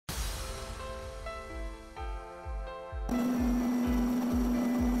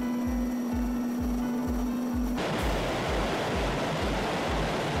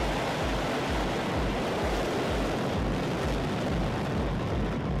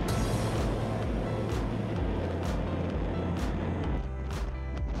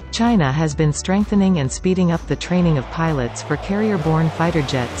China has been strengthening and speeding up the training of pilots for carrier-borne fighter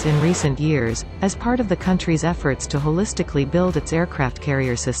jets in recent years, as part of the country's efforts to holistically build its aircraft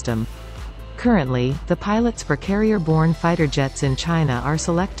carrier system. Currently, the pilots for carrier-borne fighter jets in China are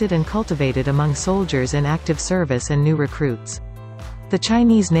selected and cultivated among soldiers in active service and new recruits. The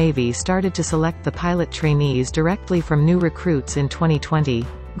Chinese Navy started to select the pilot trainees directly from new recruits in 2020,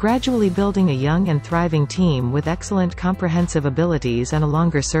 gradually building a young and thriving team with excellent comprehensive abilities and a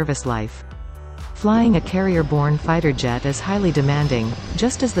longer service life. Flying a carrier-borne fighter jet is highly demanding.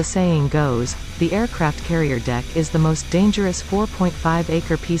 Just as the saying goes, the aircraft carrier deck is the most dangerous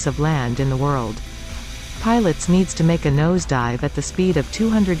 4.5-acre piece of land in the world. Pilots needs to make a nosedive at the speed of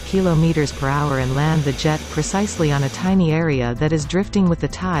 200 km/h and land the jet precisely on a tiny area that is drifting with the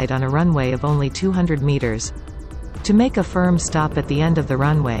tide on a runway of only 200 meters. To make a firm stop at the end of the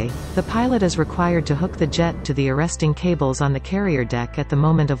runway, the pilot is required to hook the jet to the arresting cables on the carrier deck at the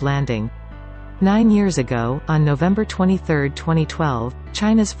moment of landing. 9 years ago, on November 23, 2012,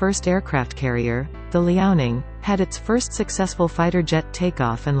 China's first aircraft carrier, the Liaoning, had its first successful fighter jet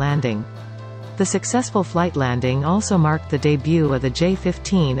takeoff and landing. The successful flight landing also marked the debut of the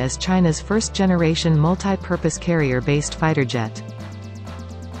J-15 as China's first-generation multi-purpose carrier-based fighter jet.